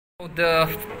The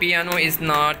piano is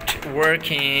not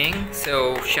working,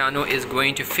 so Shanu is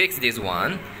going to fix this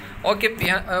one. Okay,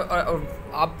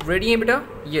 आप ready हैं बेटा?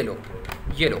 ये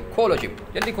लो, खोलो चिप,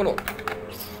 जल्दी खोलो.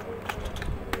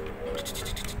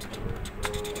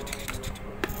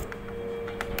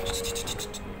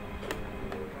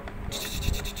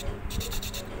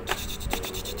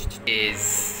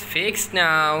 Is fixed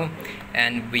now,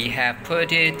 and we have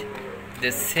put it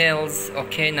the cells.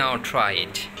 Okay, now try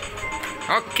it.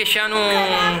 Okay, Shanu.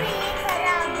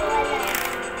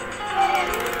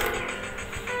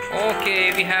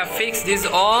 Okay, we have fixed this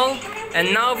all,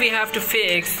 and now we have to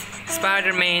fix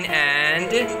Spider-Man.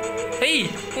 And hey,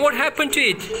 what happened to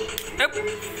it?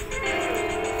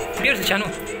 Here से Shanu,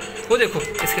 वो देखो,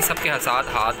 इसके सबके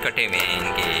हाथ कटे हुए हैं,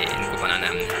 इनको बनाना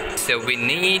हमने. So we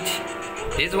need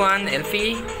this one,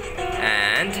 Elfie,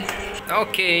 and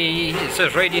okay, it's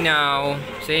ready now.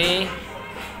 See?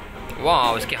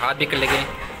 वाह, इसके हाथ भी कर लगे.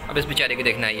 अब इस बेचारे को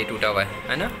देखना है, ये टूटा हुआ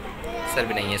है ना, सर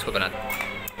भी नहीं है, इसको बना.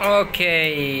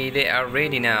 Okay, they are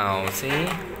ready now. See,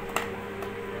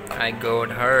 I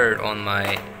got hurt on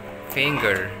my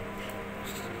finger.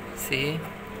 See,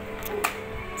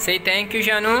 say thank you,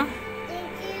 Shanu.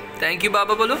 Thank you,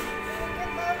 Baba bolo.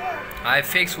 I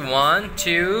fixed 1,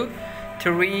 2,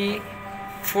 3,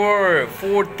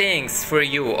 4 things for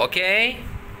you. Okay,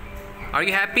 are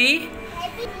you happy?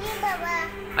 Happy, Baba.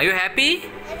 Are you happy?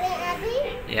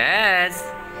 Happy? Yes.